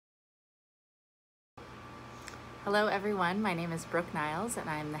Hello everyone, my name is Brooke Niles and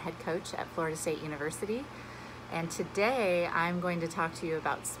I'm the head coach at Florida State University. And today I'm going to talk to you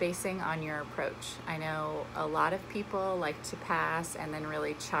about spacing on your approach. I know a lot of people like to pass and then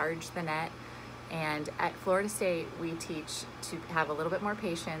really charge the net. And at Florida State, we teach to have a little bit more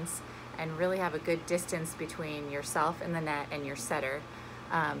patience and really have a good distance between yourself and the net and your setter.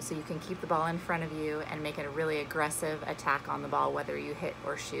 So you can keep the ball in front of you and make it a really aggressive attack on the ball, whether you hit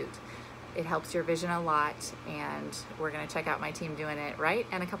or shoot. It helps your vision a lot, and we're going to check out my team doing it right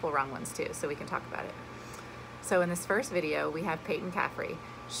and a couple wrong ones too, so we can talk about it. So in this first video, we have Peyton Caffrey.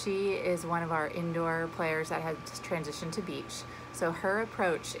 She is one of our indoor players that has transitioned to beach. So her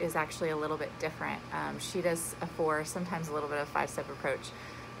approach is actually a little bit different. She does a 4, sometimes a little bit of 5-step approach.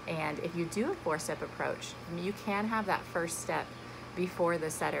 And if you do a 4-step approach, you can have that first step before the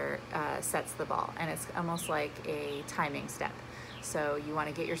setter sets the ball, and it's almost like a timing step. So you want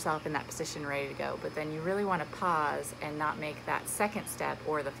to get yourself in that position ready to go, but then you really want to pause and not make that second step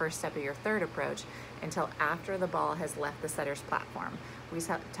or the first step of your third approach until after the ball has left the setter's platform. We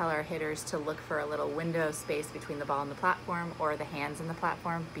tell our hitters to look for a little window space between the ball and the platform or the hands in the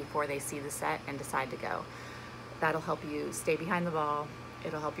platform before they see the set and decide to go. That'll help you stay behind the ball,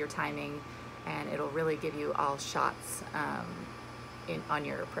 it'll help your timing, and it'll really give you all shots on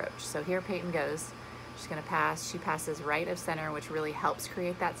your approach. So here Peyton goes. She's going to pass. She passes right of center, which really helps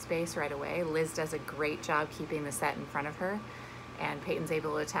create that space right away. Liz does a great job keeping the set in front of her, and Peyton's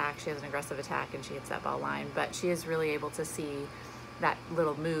able to attack. She has an aggressive attack, and she hits that ball line, but she is really able to see that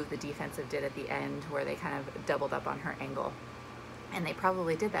little move the defensive did at the end where they kind of doubled up on her angle. And they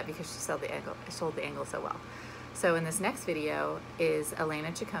probably did that because she sold the angle so well. So in this next video is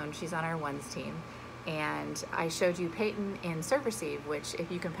Elena Chacon. She's on our ones team. And I showed you Peyton in serve receive, which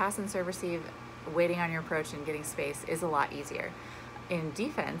if you can pass in serve receive, waiting on your approach and getting space is a lot easier. In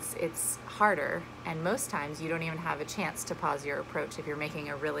defense, it's harder, and most times you don't even have a chance to pause your approach. If you're making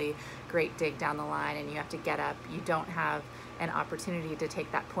a really great dig down the line and you have to get up, you don't have an opportunity to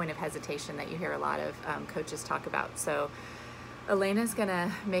take that point of hesitation that you hear a lot of coaches talk about. So Elena's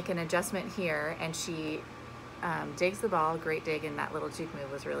gonna make an adjustment here, and she digs the ball, great dig, and that little juke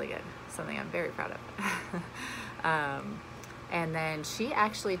move was really good, something I'm very proud of. And then she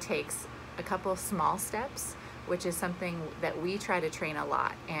actually takes a couple small steps, which is something that we try to train a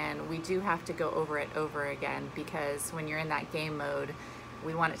lot, and we do have to go over it over again because when you're in that game mode,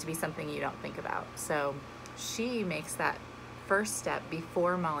 we want it to be something you don't think about. So she makes that first step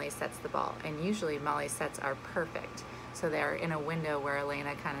before Molly sets the ball, and usually Molly's sets are perfect. So they're in a window where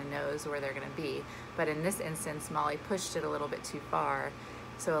Elena kind of knows where they're going to be. But in this instance, Molly pushed it a little bit too far,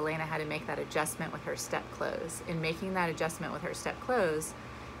 so Elena had to make that adjustment with her step close. In making that adjustment with her step close,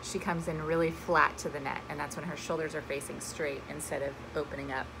 she comes in really flat to the net, and that's when her shoulders are facing straight instead of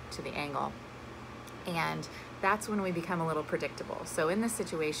opening up to the angle. And that's when we become a little predictable. So in this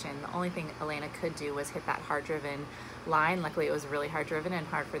situation, the only thing Elena could do was hit that hard-driven line. Luckily, it was really hard-driven and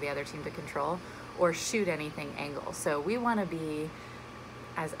hard for the other team to control, or shoot anything angle. So we want to be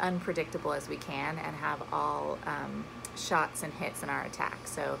as unpredictable as we can and have all shots and hits in our attack.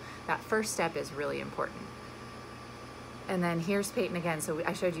 So that first step is really important. And then here's Peyton again. So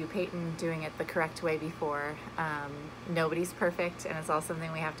I showed you Peyton doing it the correct way before. Nobody's perfect, and it's all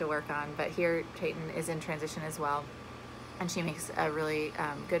something we have to work on. But here Peyton is in transition as well, and she makes a really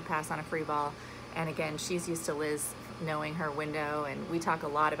good pass on a free ball. And again, she's used to Liz knowing her window, and we talk a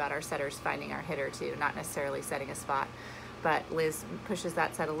lot about our setters finding our hitter too, not necessarily setting a spot. But Liz pushes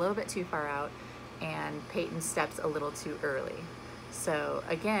that set a little bit too far out, and Peyton steps a little too early. So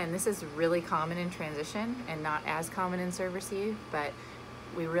again, this is really common in transition and not as common in serve receive, but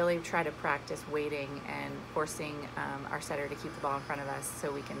we really try to practice waiting and forcing our setter to keep the ball in front of us so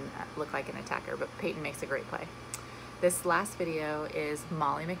we can look like an attacker. But Peyton makes a great play. This last video is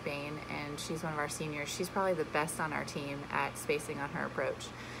Molly McBain, and she's one of our seniors. She's probably the best on our team at spacing on her approach.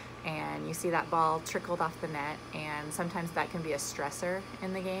 And you see that ball trickled off the net, and sometimes that can be a stressor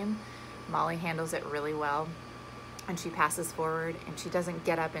in the game. Molly handles it really well. And she passes forward, and she doesn't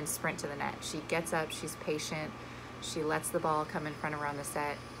get up and sprint to the net. She gets up, she's patient, she lets the ball come in front around the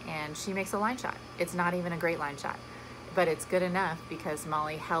set, and she makes a line shot. It's not even a great line shot, but it's good enough because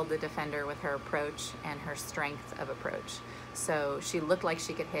Molly held the defender with her approach and her strength of approach. So she looked like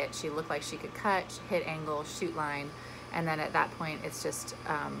she could hit, she looked like she could cut, hit angle, shoot line, and then at that point it's just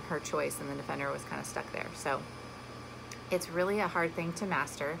her choice, and the defender was kind of stuck there. So it's really a hard thing to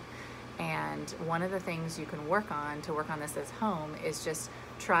master. And one of the things you can work on this as home is just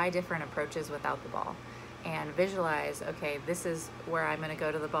try different approaches without the ball and visualize, okay, this is where I'm going to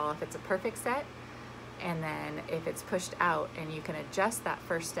go to the ball if it's a perfect set, and then if it's pushed out, and you can adjust that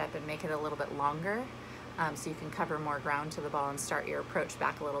first step and make it a little bit longer, so you can cover more ground to the ball and start your approach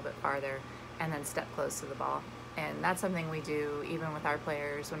back a little bit farther and then step close to the ball. And that's something we do even with our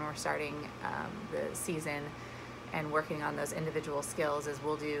players when we're starting the season and working on those individual skills, is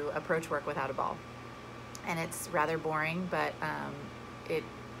we'll do approach work without a ball. And it's rather boring, but it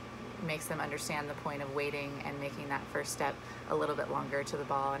makes them understand the point of waiting and making that first step a little bit longer to the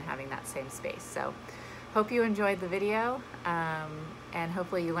ball and having that same space. So hope you enjoyed the video, and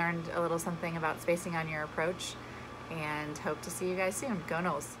hopefully you learned a little something about spacing on your approach, and hope to see you guys soon. Go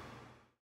Noles!